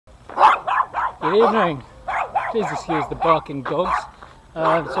Good evening. Please excuse the barking dogs.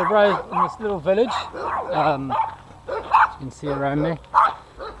 So right in this little village, as you can see around me,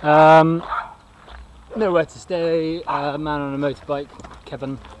 nowhere to stay. A man on a motorbike,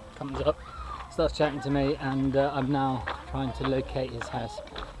 Kevin, comes up, starts chatting to me, and I'm now trying to locate his house.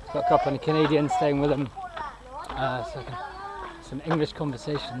 He's got a couple of Canadians staying with him, so I can some English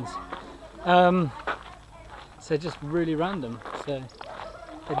conversations. So just really random. So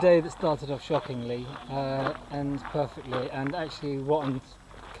a day that started off shockingly ends perfectly, and actually what I'm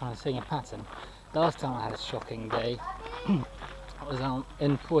kind of seeing a pattern. Last time I had a shocking day I was out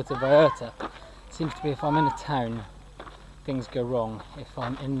in Puerto Vallarta. It seems to be if I'm in a town things go wrong. If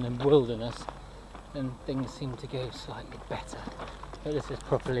I'm in the wilderness then things seem to go slightly better. But this is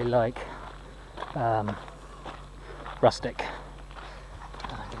properly like rustic.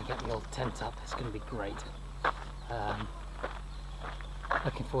 I'm going to get the old tent up, it's going to be great.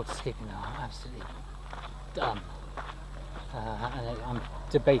 Looking forward to sleeping now. I'm absolutely done. And I'm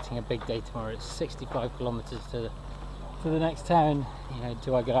debating a big day tomorrow. It's 65 kilometres to the next town. You know,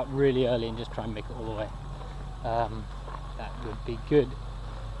 do I get up really early and just try and make it all the way? That would be good,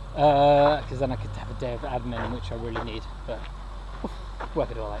 because then I could have a day of admin, which I really need. But work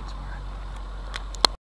it all out tomorrow.